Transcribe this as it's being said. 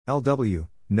LW,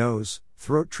 Nose,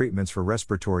 Throat Treatments for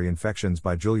Respiratory Infections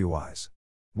by juliawise.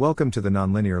 Welcome to the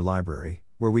Nonlinear Library,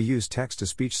 where we use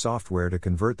text-to-speech software to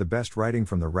convert the best writing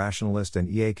from the rationalist and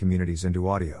EA communities into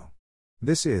audio.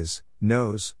 This is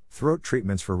Nose, Throat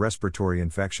Treatments for Respiratory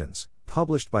Infections,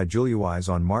 published by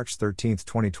juliawise on March 13,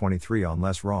 2023 on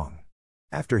Less Wrong.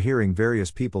 After hearing various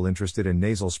people interested in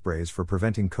nasal sprays for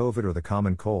preventing COVID or the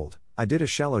common cold, I did a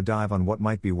shallow dive on what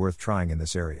might be worth trying in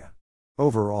this area.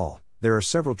 Overall, there are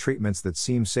several treatments that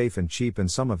seem safe and cheap,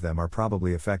 and some of them are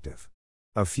probably effective.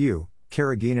 A few,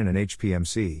 carrageenan and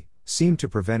HPMC, seem to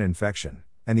prevent infection,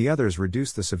 and the others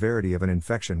reduce the severity of an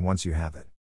infection once you have it.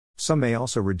 Some may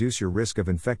also reduce your risk of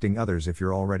infecting others if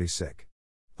you're already sick.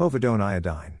 Povidone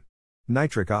iodine.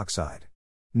 Nitric oxide.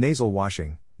 Nasal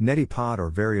washing, neti pot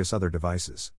or various other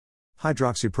devices.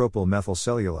 Hydroxypropyl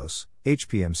methylcellulose,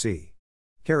 HPMC.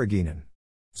 Carrageenan.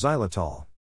 Xylitol.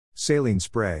 Saline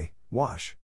spray,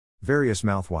 wash. Various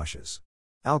mouthwashes.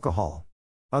 Alcohol.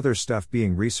 Other stuff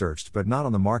being researched but not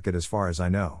on the market as far as I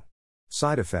know.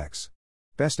 Side effects.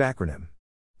 Best acronym.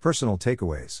 Personal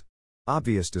takeaways.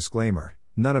 Obvious disclaimer,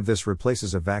 none of this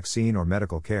replaces a vaccine or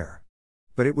medical care.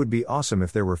 But it would be awesome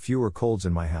if there were fewer colds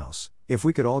in my house, if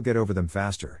we could all get over them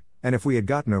faster, and if we had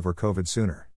gotten over COVID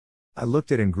sooner. I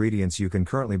looked at ingredients you can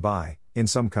currently buy, in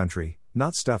some country,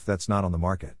 not stuff that's not on the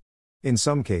market. In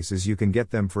some cases you can get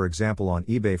them, for example, on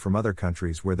eBay from other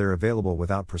countries where they're available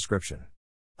without prescription.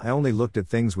 I only looked at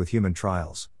things with human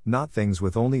trials, not things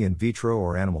with only in vitro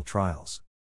or animal trials.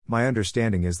 My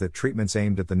understanding is that treatments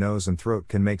aimed at the nose and throat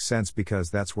can make sense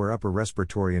because that's where upper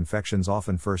respiratory infections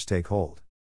often first take hold.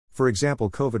 For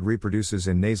example, COVID reproduces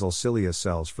in nasal cilia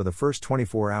cells for the first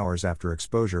 24 hours after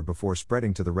exposure before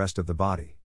spreading to the rest of the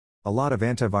body. A lot of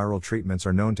antiviral treatments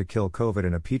are known to kill COVID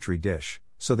in a petri dish,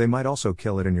 so they might also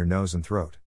kill it in your nose and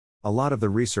throat. A lot of the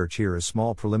research here is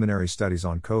small preliminary studies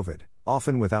on COVID,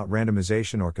 often without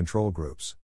randomization or control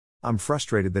groups. I'm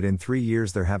frustrated that in 3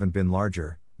 years there haven't been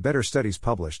larger, better studies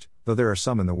published, though there are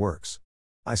some in the works.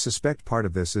 I suspect part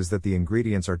of this is that the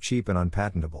ingredients are cheap and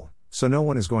unpatentable, so no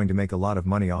one is going to make a lot of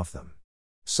money off them.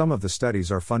 Some of the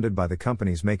studies are funded by the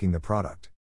companies making the product.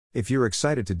 If you're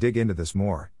excited to dig into this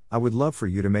more, I would love for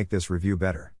you to make this review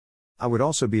better. I would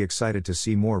also be excited to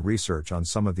see more research on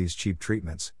some of these cheap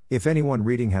treatments, if anyone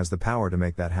reading has the power to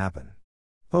make that happen.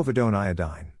 Povidone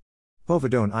iodine.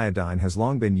 Povidone iodine has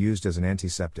long been used as an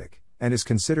antiseptic, and is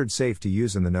considered safe to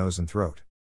use in the nose and throat.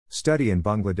 Study in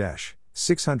Bangladesh,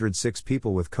 606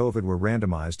 people with COVID were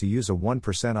randomized to use a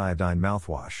 1% iodine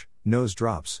mouthwash, nose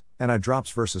drops, and eye drops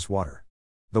versus water.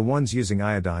 The ones using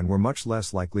iodine were much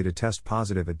less likely to test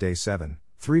positive at day 7,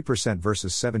 3%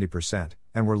 versus 70%,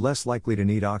 and were less likely to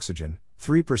need oxygen,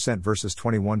 3% versus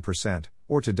 21%,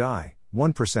 or to die,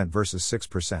 1% versus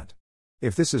 6%.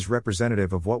 If this is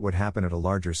representative of what would happen at a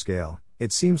larger scale,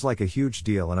 it seems like a huge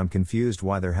deal, and I'm confused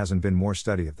why there hasn't been more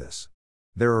study of this.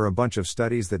 There are a bunch of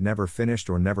studies that never finished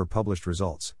or never published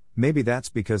results. Maybe that's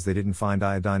because they didn't find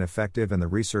iodine effective and the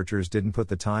researchers didn't put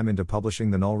the time into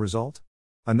publishing the null result?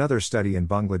 Another study in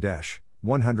Bangladesh,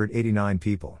 189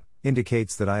 people,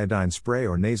 indicates that iodine spray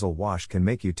or nasal wash can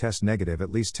make you test negative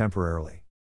at least temporarily.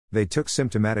 They took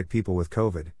symptomatic people with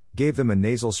COVID, gave them a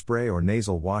nasal spray or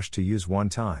nasal wash to use one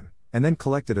time, and then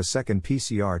collected a second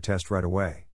PCR test right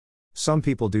away. Some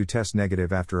people do test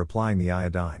negative after applying the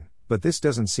iodine, but this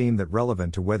doesn't seem that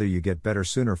relevant to whether you get better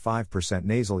sooner. 5%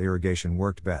 nasal irrigation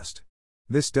worked best.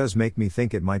 This does make me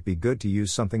think it might be good to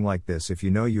use something like this if you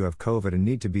know you have COVID and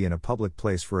need to be in a public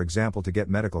place, for example, to get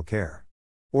medical care.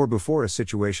 Or before a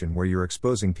situation where you're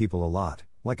exposing people a lot,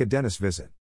 like a dentist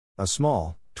visit. A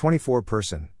small,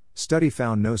 24-person, study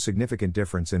found no significant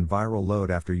difference in viral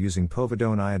load after using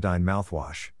povidone iodine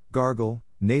mouthwash, gargle,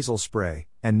 nasal spray,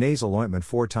 and nasal ointment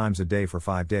 4 times a day for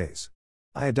 5 days.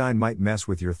 Iodine might mess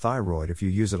with your thyroid if you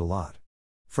use it a lot.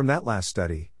 From that last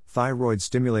study,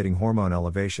 thyroid-stimulating hormone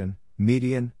elevation,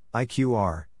 median,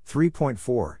 IQR,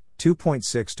 3.4,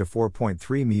 2.6 to 4.3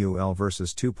 μl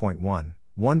versus 2.1,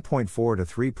 1.4 to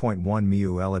 3.1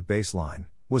 μl at baseline,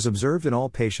 was observed in all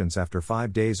patients after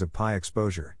 5 days of PI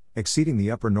exposure, exceeding the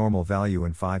upper normal value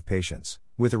in 5 patients,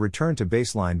 with a return to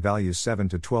baseline values 7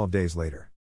 to 12 days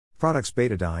later. Products: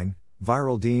 betadine,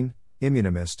 viraldine,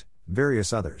 immunomist,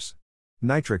 various others.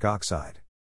 Nitric oxide.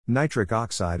 Nitric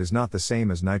oxide is not the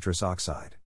same as nitrous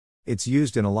oxide. It's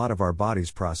used in a lot of our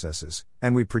body's processes,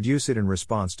 and we produce it in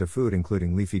response to food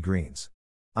including leafy greens.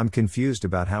 I'm confused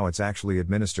about how it's actually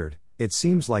administered. It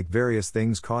seems like various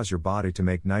things cause your body to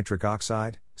make nitric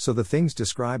oxide, so the things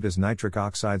described as nitric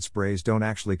oxide sprays don't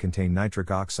actually contain nitric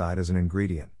oxide as an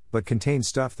ingredient, but contain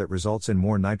stuff that results in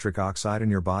more nitric oxide in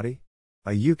your body?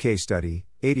 A UK study,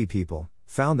 80 people,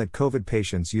 found that COVID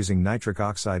patients using nitric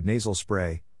oxide nasal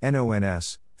spray,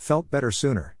 NONS, felt better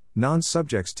sooner.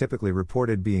 Non-subjects typically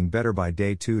reported being better by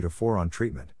day 2 to 4 on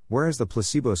treatment, whereas the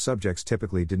placebo subjects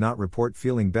typically did not report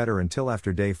feeling better until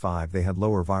after day 5 they had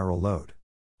lower viral load.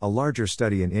 A larger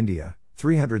study in India,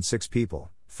 306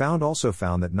 people, found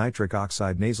that nitric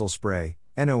oxide nasal spray,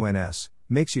 NONS,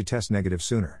 makes you test negative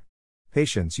sooner.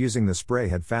 Patients using the spray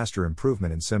had faster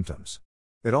improvement in symptoms.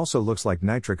 It also looks like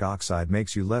nitric oxide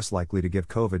makes you less likely to give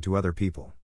COVID to other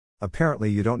people. Apparently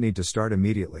you don't need to start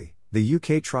immediately. The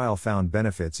UK trial found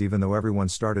benefits even though everyone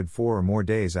started 4 or more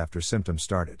days after symptoms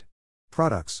started.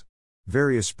 Products.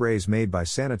 Various sprays made by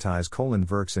Sanitize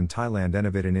Works in Thailand,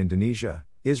 Innovid in Indonesia,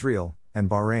 Israel, and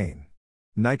Bahrain.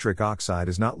 Nitric oxide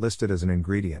is not listed as an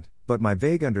ingredient, but my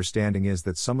vague understanding is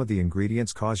that some of the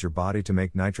ingredients cause your body to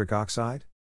make nitric oxide?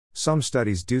 Some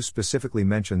studies do specifically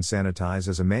mention Sanitize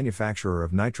as a manufacturer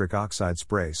of nitric oxide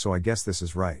spray, so I guess this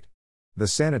is right. The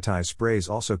Sanitize sprays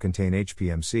also contain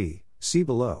HPMC, see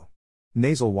below.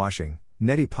 Nasal washing,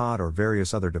 neti pot or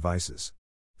various other devices.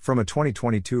 From a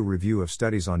 2022 review of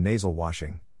studies on nasal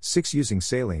washing, 6 using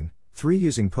saline, 3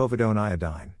 using povidone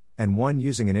iodine, and 1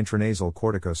 using an intranasal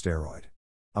corticosteroid.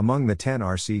 Among the 10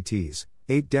 RCTs,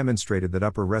 8 demonstrated that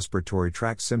upper respiratory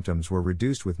tract symptoms were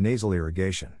reduced with nasal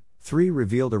irrigation, 3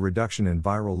 revealed a reduction in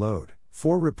viral load,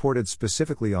 4 reported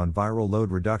specifically on viral load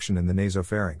reduction in the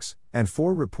nasopharynx, and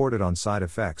 4 reported on side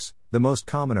effects, the most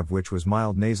common of which was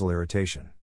mild nasal irritation.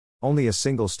 Only a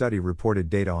single study reported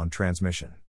data on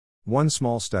transmission. One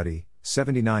small study,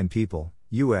 79 people,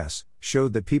 US,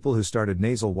 showed that people who started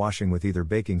nasal washing with either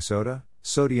baking soda,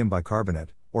 sodium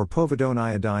bicarbonate, or povidone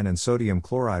iodine and sodium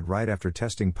chloride right after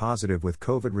testing positive with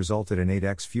COVID resulted in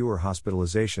 8x fewer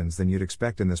hospitalizations than you'd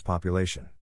expect in this population.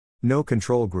 No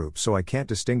control group, so I can't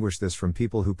distinguish this from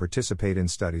people who participate in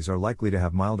studies are likely to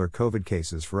have milder COVID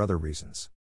cases for other reasons.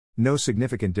 No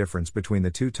significant difference between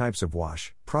the two types of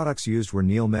wash. Products used were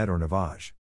Neilmed or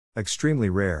Navage. Extremely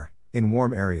rare, in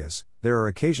warm areas, there are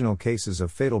occasional cases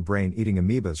of fatal brain-eating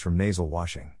amoebas from nasal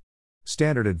washing.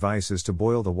 Standard advice is to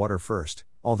boil the water first,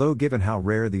 although given how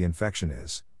rare the infection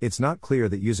is, it's not clear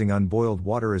that using unboiled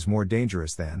water is more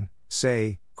dangerous than,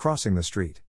 say, crossing the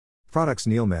street. Products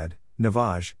Neilmed,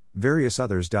 Navage, various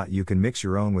others. You can mix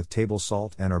your own with table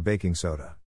salt and or baking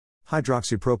soda.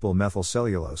 Hydroxypropyl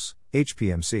methylcellulose,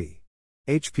 HPMC.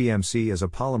 HPMC is a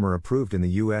polymer approved in the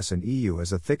US and EU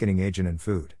as a thickening agent in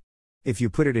food. If you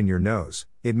put it in your nose,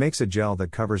 it makes a gel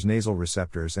that covers nasal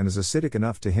receptors and is acidic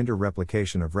enough to hinder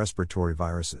replication of respiratory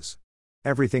viruses.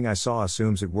 Everything I saw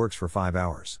assumes it works for 5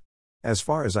 hours. As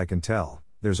far as I can tell,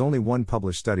 there's only one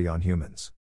published study on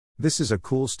humans. This is a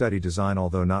cool study design,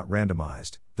 although not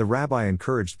randomized. The rabbi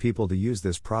encouraged people to use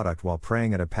this product while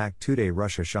praying at a packed 2-day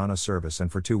Rosh Hashanah service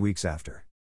and for 2 weeks after.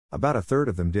 About a third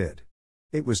of them did.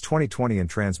 It was 2020 and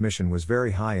transmission was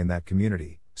very high in that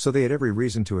community, so they had every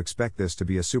reason to expect this to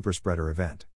be a superspreader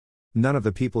event. None of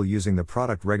the people using the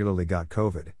product regularly got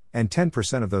COVID, and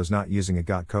 10% of those not using it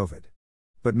got COVID.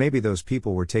 But maybe those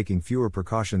people were taking fewer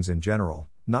precautions in general,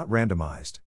 not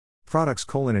randomized. Products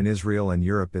in Israel and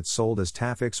Europe it's sold as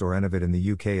Tafix or Innovid, in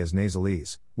the UK as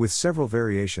Nasalese, with several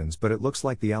variations, but it looks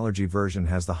like the allergy version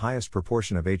has the highest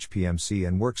proportion of HPMC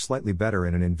and works slightly better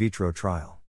in an in vitro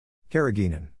trial.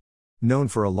 Carrageenan. Known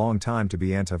for a long time to be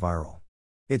antiviral.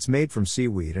 It's made from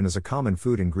seaweed and is a common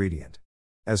food ingredient.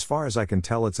 As far as I can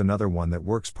tell, it's another one that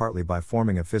works partly by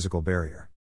forming a physical barrier.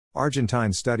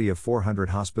 Argentine study of 400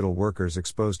 hospital workers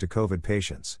exposed to COVID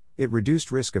patients, it reduced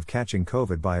risk of catching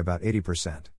COVID by about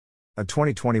 80%. A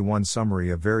 2021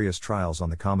 summary of various trials on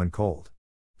the common cold.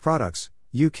 Products,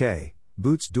 UK,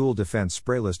 Boots Dual Defense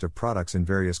Spray. List of products in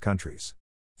various countries.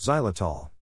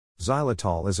 Xylitol.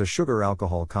 Xylitol is a sugar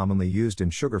alcohol commonly used in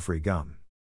sugar-free gum.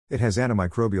 It has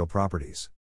antimicrobial properties.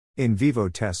 In vivo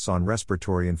tests on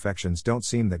respiratory infections don't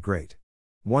seem that great.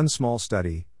 One small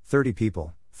study, 30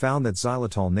 people, found that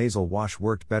xylitol nasal wash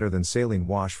worked better than saline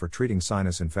wash for treating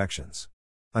sinus infections.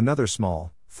 Another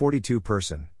small,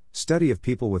 42-person, study of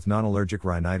people with non-allergic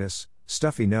rhinitis,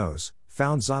 stuffy nose,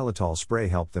 found xylitol spray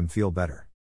helped them feel better.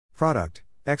 Product,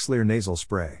 Xlear nasal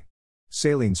spray.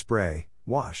 Saline spray,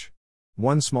 wash.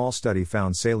 One small study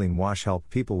found saline wash helped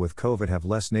people with COVID have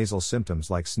less nasal symptoms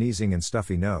like sneezing and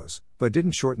stuffy nose, but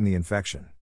didn't shorten the infection.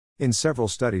 In several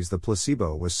studies the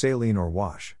placebo was saline or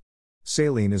wash.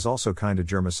 Saline is also kinda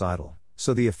germicidal,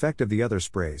 so the effect of the other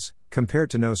sprays, compared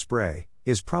to no spray,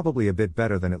 is probably a bit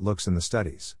better than it looks in the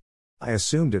studies. I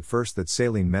assumed at first that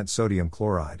saline meant sodium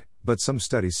chloride, but some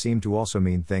studies seem to also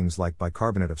mean things like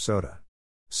bicarbonate of soda.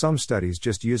 Some studies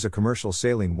just use a commercial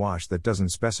saline wash that doesn't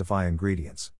specify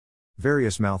ingredients.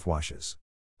 Various mouthwashes.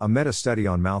 A meta-study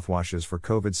on mouthwashes for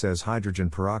COVID says hydrogen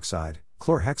peroxide,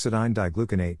 chlorhexidine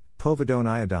digluconate, povidone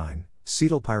iodine,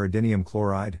 cetylpyridinium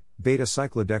chloride,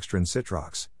 beta-cyclodextrin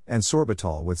citrox, and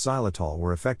sorbitol with xylitol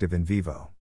were effective in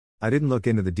vivo. I didn't look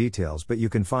into the details, but you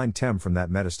can find TEM from that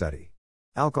meta-study.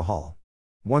 Alcohol.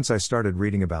 Once I started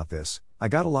reading about this, I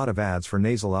got a lot of ads for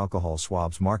nasal alcohol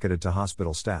swabs marketed to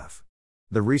hospital staff.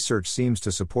 The research seems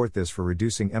to support this for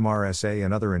reducing MRSA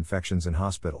and other infections in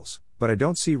hospitals, but I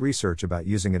don't see research about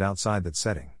using it outside that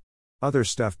setting. Other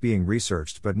stuff being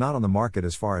researched but not on the market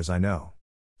as far as I know.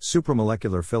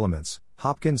 Supramolecular filaments,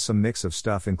 Hopkins, some mix of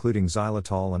stuff including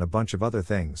xylitol and a bunch of other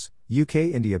things, UK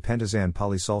India pentazan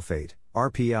polysulfate,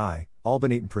 RPI,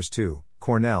 Albanetin Pres 2,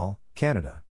 Cornell,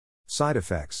 Canada. Side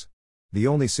effects. The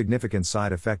only significant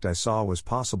side effect I saw was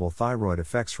possible thyroid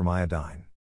effects from iodine.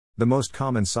 The most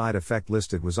common side effect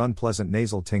listed was unpleasant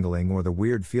nasal tingling or the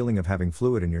weird feeling of having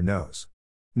fluid in your nose.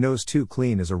 Nose too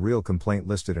clean is a real complaint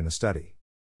listed in a study.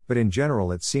 But in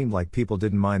general it seemed like people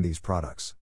didn't mind these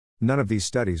products. None of these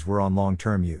studies were on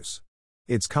long-term use.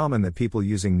 It's common that people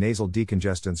using nasal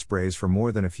decongestant sprays for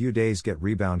more than a few days get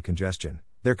rebound congestion.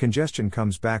 Their congestion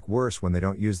comes back worse when they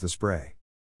don't use the spray.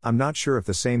 I'm not sure if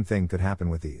the same thing could happen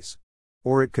with these.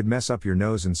 Or it could mess up your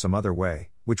nose in some other way,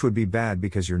 which would be bad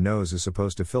because your nose is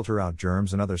supposed to filter out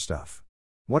germs and other stuff.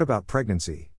 What about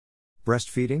pregnancy?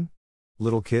 Breastfeeding?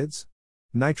 Little kids?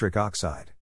 Nitric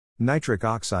oxide. Nitric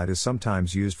oxide is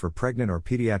sometimes used for pregnant or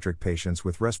pediatric patients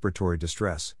with respiratory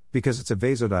distress, because it's a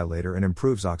vasodilator and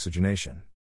improves oxygenation.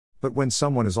 But when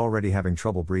someone is already having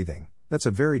trouble breathing, that's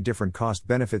a very different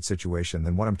cost-benefit situation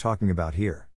than what I'm talking about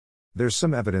here. There's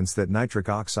some evidence that nitric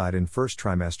oxide in first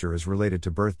trimester is related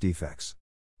to birth defects.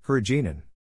 Carrageenan.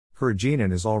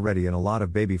 Carrageenan is already in a lot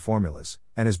of baby formulas,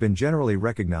 and has been generally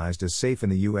recognized as safe in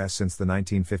the US since the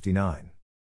 1959.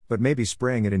 But maybe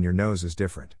spraying it in your nose is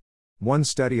different. One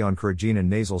study on carrageenan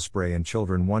nasal spray in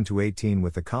children 1 to 18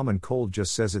 with the common cold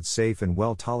just says it's safe and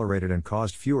well tolerated and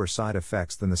caused fewer side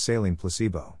effects than the saline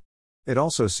placebo. It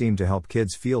also seemed to help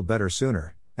kids feel better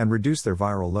sooner, and reduce their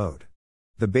viral load.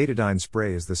 The betadine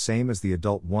spray is the same as the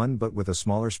adult one but with a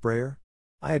smaller sprayer?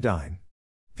 Iodine.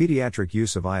 Pediatric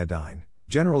use of iodine,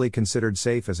 generally considered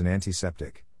safe as an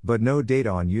antiseptic, but no data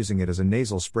on using it as a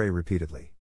nasal spray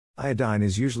repeatedly. Iodine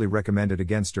is usually recommended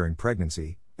against during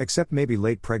pregnancy, except maybe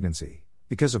late pregnancy,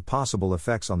 because of possible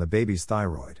effects on the baby's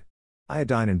thyroid.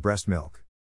 Iodine in breast milk.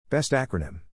 Best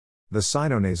acronym. The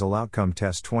Sinonasal Outcome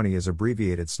Test 20 is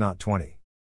abbreviated SNOT 20.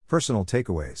 Personal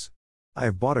takeaways. I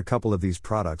have bought a couple of these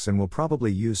products and will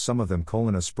probably use some of them: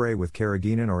 a spray with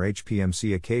carrageenan or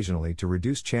HPMC occasionally to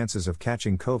reduce chances of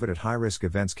catching COVID at high-risk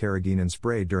events, carrageenan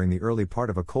spray during the early part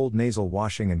of a cold, nasal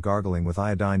washing and gargling with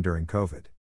iodine during COVID.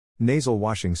 Nasal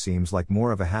washing seems like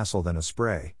more of a hassle than a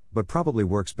spray, but probably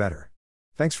works better.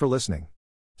 Thanks for listening.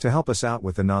 To help us out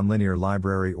with the Nonlinear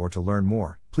Library or to learn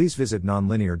more, please visit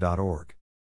nonlinear.org.